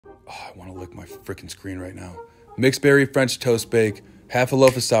I want to lick my freaking screen right now. Mixed berry French toast bake, half a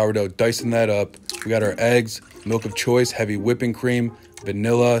loaf of sourdough, dicing that up. We got our eggs, milk of choice, heavy whipping cream,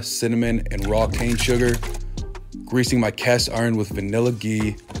 vanilla, cinnamon, and raw cane sugar. Greasing my cast iron with vanilla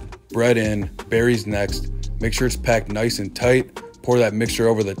ghee. Bread in, berries next. Make sure it's packed nice and tight. Pour that mixture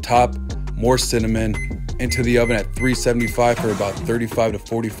over the top. More cinnamon. Into the oven at 375 for about 35 to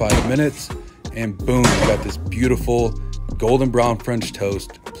 45 minutes. And boom, we got this beautiful golden brown French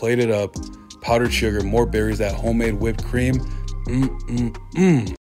toast. Plated up. Powdered sugar, more berries, that homemade whipped cream.